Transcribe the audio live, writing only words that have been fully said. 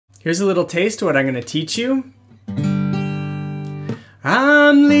Here's a little taste of what I'm going to teach you.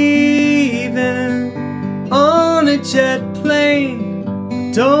 I'm leaving on a jet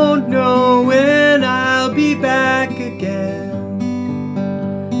plane. Don't know when I'll be back again.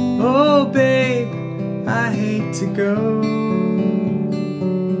 Oh babe, I hate to go.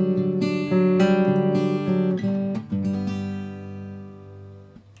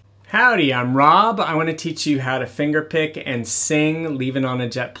 Howdy, I'm Rob. I want to teach you how to fingerpick and sing Leaving on a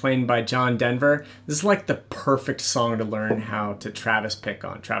Jet Plane by John Denver. This is like the perfect song to learn how to Travis pick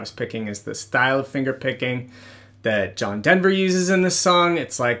on. Travis picking is the style of fingerpicking that John Denver uses in this song.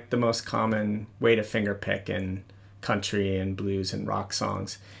 It's like the most common way to fingerpick in country and blues and rock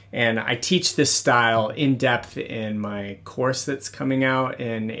songs. And I teach this style in depth in my course that's coming out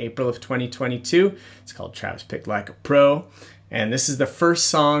in April of 2022. It's called Travis Pick Like a Pro. And this is the first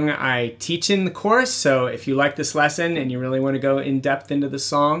song I teach in the course, so if you like this lesson and you really want to go in depth into the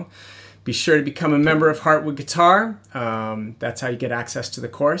song, be sure to become a member of Heartwood Guitar. That's how you get access to the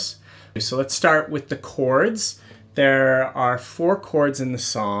course. So let's start with the chords. There are 4 chords in the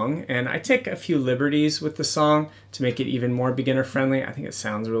song, and I take a few liberties with the song to make it even more beginner friendly. I think it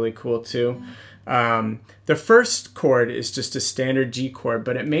sounds really cool too. The first chord is just a standard G chord,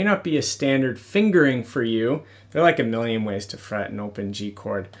 but it may not be a standard fingering for you. There are like a million ways to fret an open G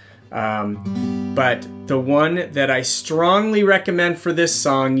chord. But the one that I strongly recommend for this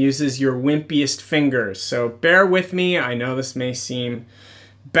song uses your wimpiest fingers. So bear with me. I know this may seem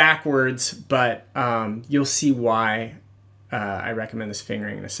backwards, but you'll see why I recommend this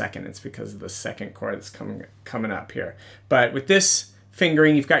fingering in a second. It's because of the second chord that's coming up here. But with this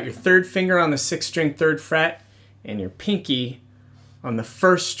fingering, you've got your 3rd finger on the 6th string 3rd fret and your pinky on the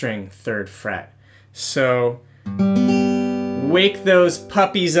 1st string 3rd fret. So wake those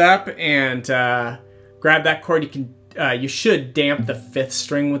puppies up and grab that chord. You should damp the 5th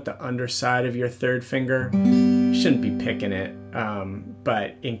string with the underside of your 3rd finger. You shouldn't be picking it,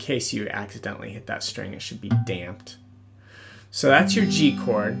 but in case you accidentally hit that string, it should be damped. So that's your G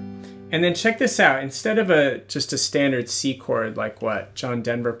chord. And then check this out. Instead of just a standard C chord like what John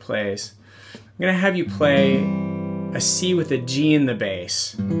Denver plays, I'm going to have you play a C with a G in the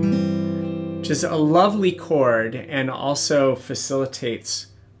bass, which is a lovely chord and also facilitates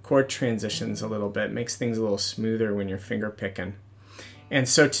chord transitions a little bit, makes things a little smoother when you're finger picking. And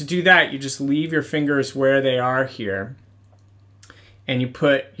so to do that, you just leave your fingers where they are here, and you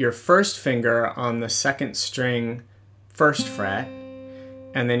put your 1st finger on the 2nd string 1st fret,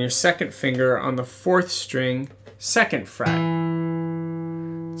 and then your 2nd finger on the 4th string 2nd fret.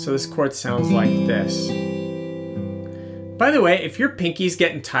 So this chord sounds like this. By the way, if your pinky's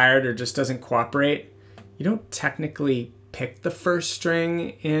getting tired or just doesn't cooperate, you don't technically pick the 1st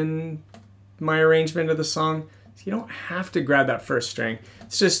string in my arrangement of the song. So you don't have to grab that 1st string.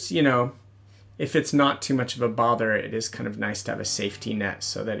 It's just, you know, if it's not too much of a bother, it is kind of nice to have a safety net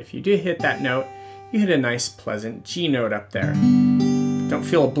so that if you do hit that note, you hit a nice pleasant G note up there. Don't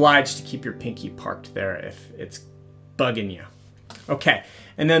feel obliged to keep your pinky parked there if it's bugging you. Okay,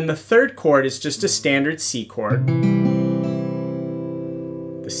 and then the 3rd chord is just a standard C chord.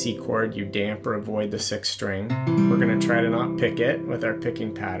 The C chord, you damp or avoid the 6th string. We're going to try to not pick it with our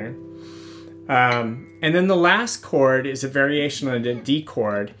picking pattern. And then the last chord is a variation on a D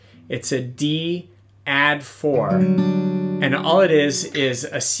chord. It's a D add 4. And all it is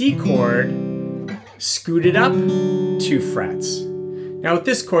a C chord scooted up 2 frets. Now with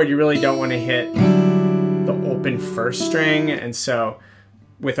this chord, you really don't want to hit the open 1st string, and so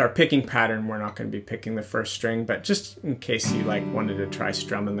with our picking pattern, we're not going to be picking the 1st string, but just in case you like wanted to try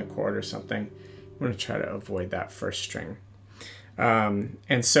strumming the chord or something, you want to try to avoid that 1st string.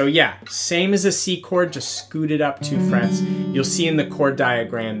 And so yeah, same as a C chord, just scooted up 2 frets. You'll see in the chord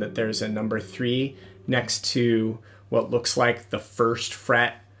diagram that there's a number 3 next to what looks like the 1st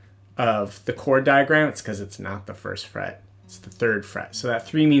fret of the chord diagram. It's because it's not the 1st fret. It's the 3rd fret. So that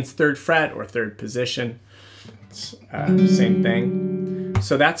 3 means 3rd fret or 3rd position. It's same thing.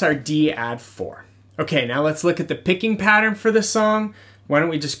 So that's our D add 4. Okay, now let's look at the picking pattern for the song. Why don't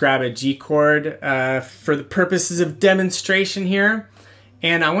we just grab a G chord for the purposes of demonstration here.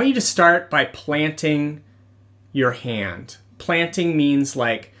 And I want you to start by planting your hand. Planting means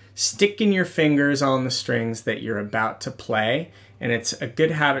like sticking your fingers on the strings that you're about to play. And it's a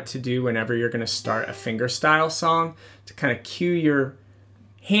good habit to do whenever you're going to start a fingerstyle song, to kind of cue your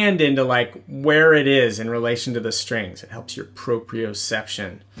hand into like where it is in relation to the strings. It helps your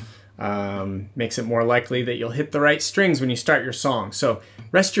proprioception. Makes it more likely that you'll hit the right strings when you start your song. So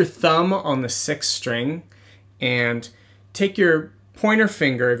rest your thumb on the 6th string and take your pointer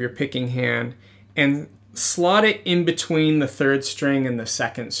finger of your picking hand and slot it in between the third string and the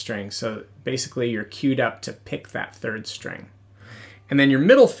second string. So basically you're queued up to pick that third string. And then your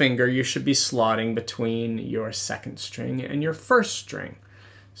middle finger, you should be slotting between your second string and your first string.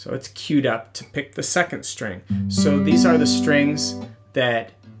 So it's queued up to pick the second string. So these are the strings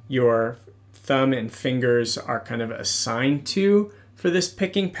that your thumb and fingers are kind of assigned to for this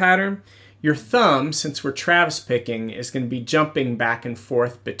picking pattern. Your thumb, since we're Travis picking, is going to be jumping back and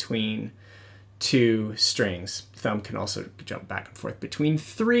forth between two strings. Thumb can also jump back and forth between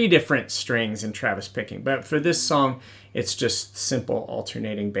 3 different strings in Travis picking. But for this song, it's just simple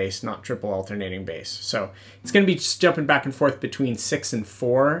alternating bass, not triple alternating bass. So it's going to be just jumping back and forth between 6 and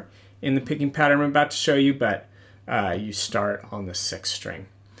 4 in the picking pattern I'm about to show you, but you start on the 6th string.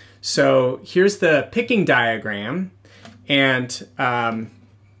 So here's the picking diagram, and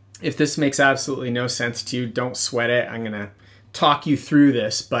if this makes absolutely no sense to you, don't sweat it. I'm going to talk you through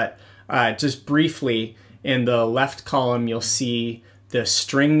this, but just briefly, in the left column, you'll see the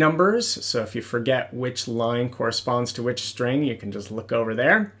string numbers. So if you forget which line corresponds to which string, you can just look over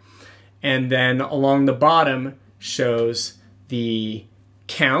there. And then along the bottom shows the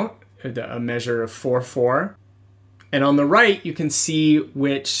count, a measure of 4/4. And on the right, you can see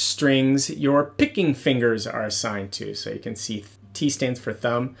which strings your picking fingers are assigned to. So you can see T stands for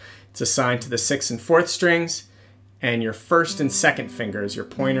thumb. It's assigned to the 6th and 4th strings. And your first and second fingers, your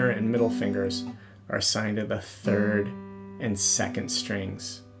pointer and middle fingers, are assigned to the 3rd and 2nd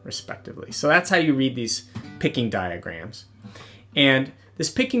strings, respectively. So that's how you read these picking diagrams. And this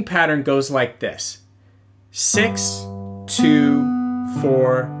picking pattern goes like this: 6, 2,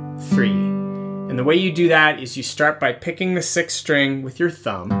 4, 3. And the way you do that is you start by picking the 6th string with your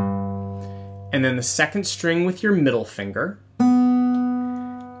thumb, and then the 2nd string with your middle finger,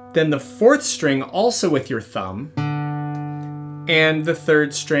 then the 4th string also with your thumb, and the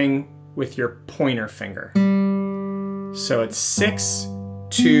 3rd string with your pointer finger. So it's 6,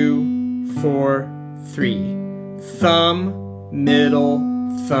 2, 4, 3. Thumb, middle,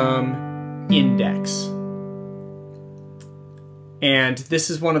 thumb, index. And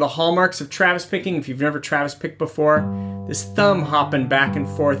this is one of the hallmarks of Travis picking. If you've never Travis picked before, this thumb hopping back and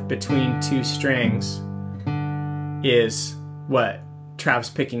forth between 2 strings is what Travis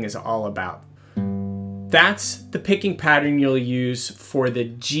picking is all about. That's the picking pattern you'll use for the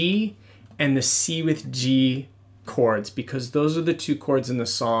G and the C with G chords, because those are the 2 chords in the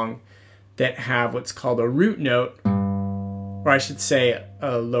song that have what's called a root note, or I should say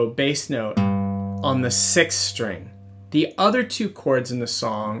a low bass note, on the 6th string. The other 2 chords in the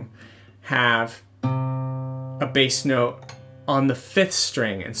song have a bass note on the 5th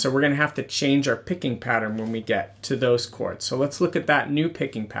string, and so we're going to have to change our picking pattern when we get to those chords. So let's look at that new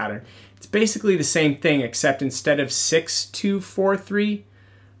picking pattern. It's basically the same thing, except instead of 6, 2, 4, 3,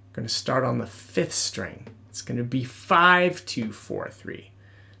 we're going to start on the 5th string. It's going to be 5, 2, 4, 3.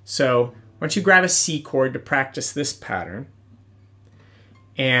 So why don't you grab a C chord to practice this pattern.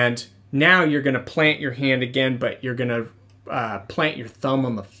 And now you're going to plant your hand again, but you're going to plant your thumb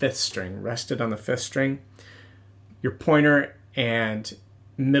on the 5th string, rest it on the 5th string. Your pointer and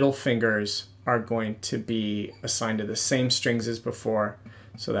middle fingers are going to be assigned to the same strings as before.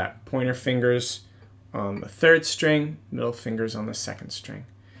 So that pointer fingers on the 3rd string, middle fingers on the 2nd string.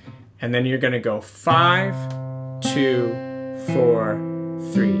 And then you're going to go 5, 2, 4,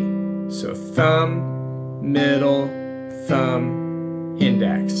 3. So thumb, middle, thumb,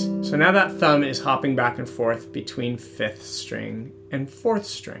 index. So now that thumb is hopping back and forth between 5th string and 4th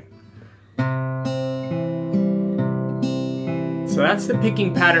string. So that's the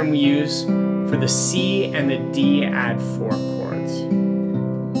picking pattern we use for the C and the D add 4 chords.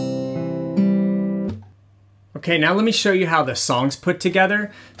 Okay, now let me show you how the song's put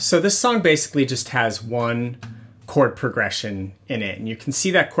together. So this song basically just has one chord progression in it. And you can see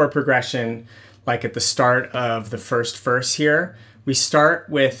that chord progression like at the start of the first verse here. We start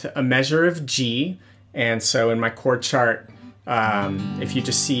with a measure of G. And so in my chord chart, if you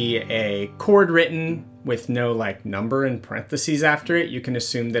just see a chord written with no like number in parentheses after it, you can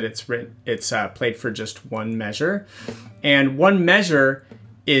assume that it's played for just one measure. And one measure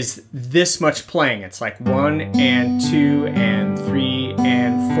is this much playing. It's like 1 and 2 and 3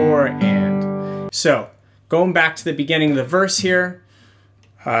 and 4 and. So going back to the beginning of the verse here,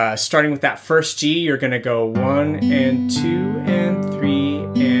 starting with that first G, you're going to go 1 and 2 and 3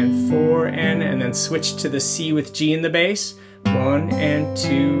 and 4 and then switch to the C with G in the bass. 1 and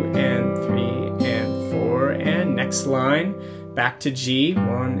 2 and 3 and 4 and next line back to G,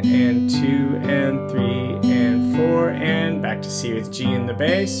 1 and 2 and 3 and 4 and back to C with G in the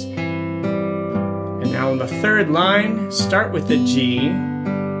bass. And now on the 3rd line, start with the G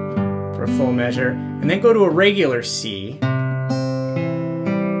for a full measure, and then go to a regular C for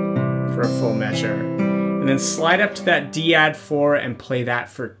a full measure, and then slide up to that D add 4 and play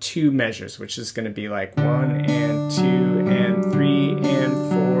that for 2 measures, which is going to be like 1 and 2 and 3 and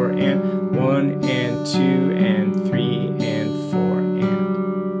 4 and 1 and 2 and 3 and 4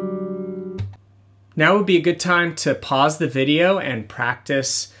 and. Now would be a good time to pause the video and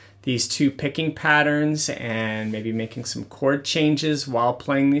practice these 2 picking patterns and maybe making some chord changes while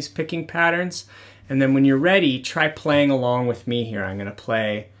playing these picking patterns. And then when you're ready, try playing along with me here. I'm going to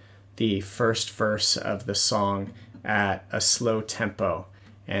play the first verse of the song at a slow tempo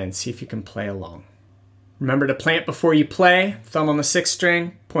and see if you can play along. Remember to plant before you play. Thumb on the 6th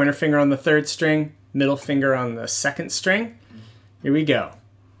string, pointer finger on the 3rd string, middle finger on the 2nd string. Here we go.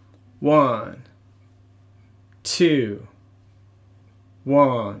 1, 2,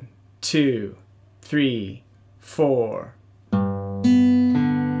 1, 2, 3, 4.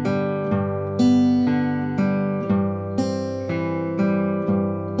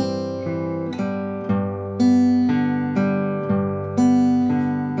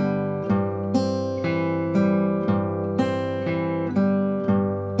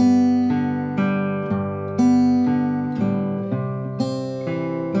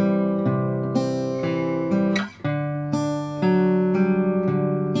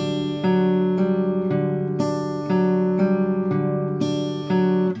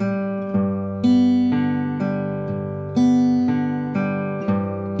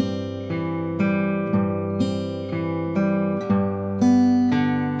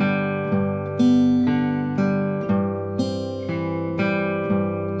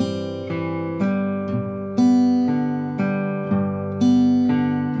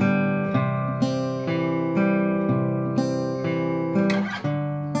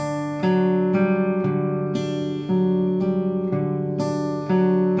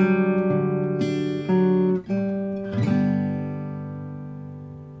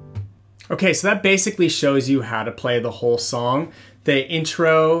 Okay, so that basically shows you how to play the whole song. The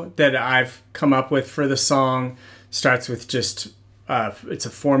intro that I've come up with for the song starts with just, it's a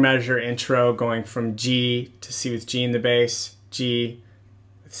 4-measure intro going from G to C with G in the bass, G,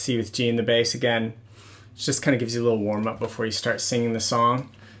 C with G in the bass again. It just kind of gives you a little warm-up before you start singing the song.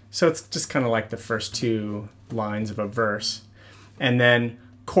 So it's just kind of like the first 2 lines of a verse. And then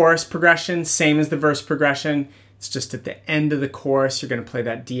chorus progression, same as the verse progression. It's just at the end of the chorus, you're going to play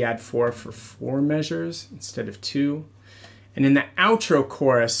that D add 4 for 4 measures instead of 2. And in the outro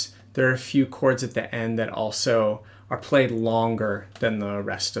chorus, there are a few chords at the end that also are played longer than the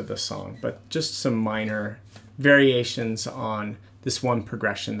rest of the song, but just some minor variations on this one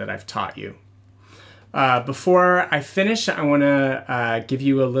progression that I've taught you. Before I finish, I want to give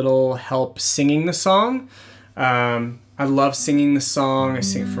you a little help singing the song. I love singing the song. I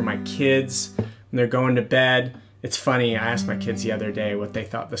sing it for my kids when they're going to bed. It's funny, I asked my kids the other day what they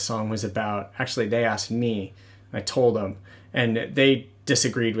thought the song was about. Actually, they asked me. I told them, and they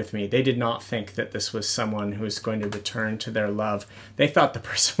disagreed with me. They did not think that this was someone who was going to return to their love. They thought the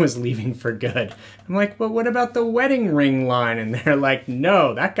person was leaving for good. I'm like, well, what about the wedding ring line? And they're like,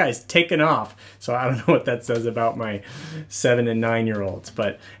 no, that guy's taken off. So I don't know what that says about my 7 and 9-year-olds.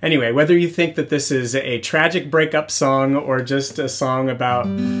 But anyway, whether you think that this is a tragic breakup song or just a song about,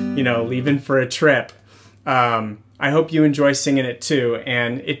 you know, leaving for a trip, I hope you enjoy singing it too.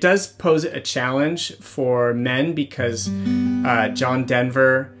 And it does pose a challenge for men because John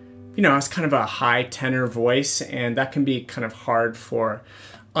Denver, you know, has kind of a high tenor voice, and that can be kind of hard for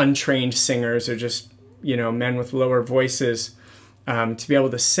untrained singers or just, you know, men with lower voices to be able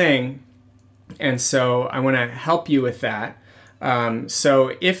to sing. And so I want to help you with that.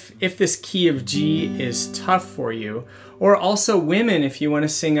 So if this key of G is tough for you, or also women, if you want to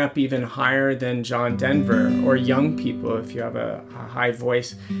sing up even higher than John Denver, or young people, if you have a high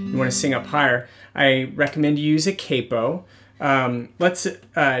voice, you want to sing up higher, I recommend you use a capo.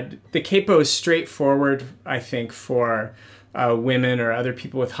 The capo is straightforward, I think, for women or other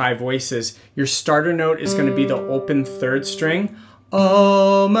people with high voices. Your starter note is going to be the open 3rd string.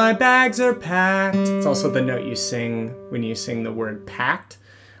 Oh, my bags are packed. It's also the note you sing when you sing the word packed.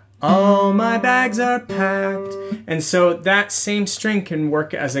 Oh, my bags are packed. And so that same string can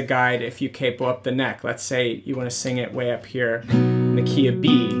work as a guide if you capo up the neck. Let's say you want to sing it way up here in the key of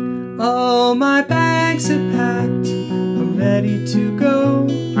B. Oh, my bags are packed. I'm ready to go.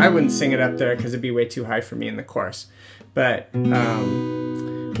 I wouldn't sing it up there because it'd be way too high for me in the chorus. But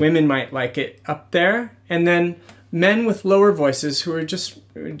women might like it up there. And then men with lower voices who are just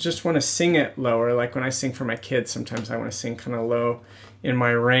want to sing it lower, like when I sing for my kids, sometimes I want to sing kind of low in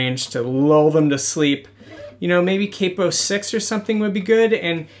my range to lull them to sleep. you know, maybe capo 6 or something would be good.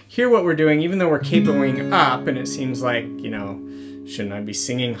 And here what we're doing, even though we're capoing up, and it seems like, you know, shouldn't I be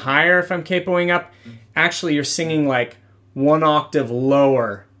singing higher if I'm capoing up? Actually, you're singing like 1 octave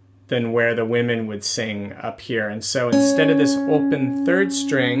lower than where the women would sing up here. And so instead of this open 3rd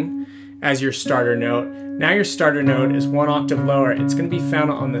string as your starter note, now your starter note is 1 octave lower. It's going to be found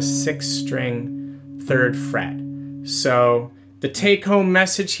on the 6th string, 3rd fret. So the take-home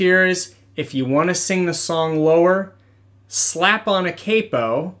message here is, if you want to sing the song lower, slap on a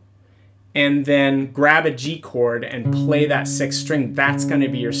capo and then grab a G chord and play that 6th string. That's going to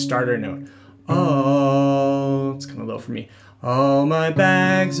be your starter note. Oh, it's kind of low for me. All my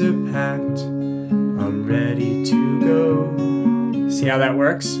bags are packed, I'm ready to go. See how that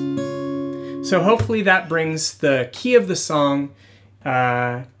works? So hopefully that brings the key of the song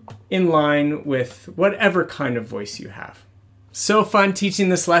in line with whatever kind of voice you have. So fun teaching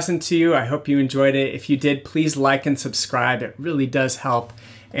this lesson to you. I hope you enjoyed it. If you did, please like and subscribe. It really does help.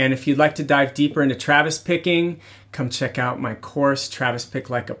 And if you'd like to dive deeper into Travis picking, come check out my course, Travis Pick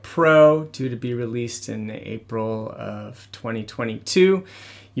Like a Pro, due to be released in April of 2022.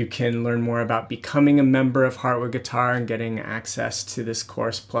 You can learn more about becoming a member of Heartwood Guitar and getting access to this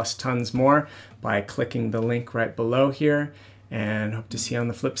course plus tons more by clicking the link right below here. And hope to see you on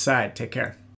the flip side. Take care.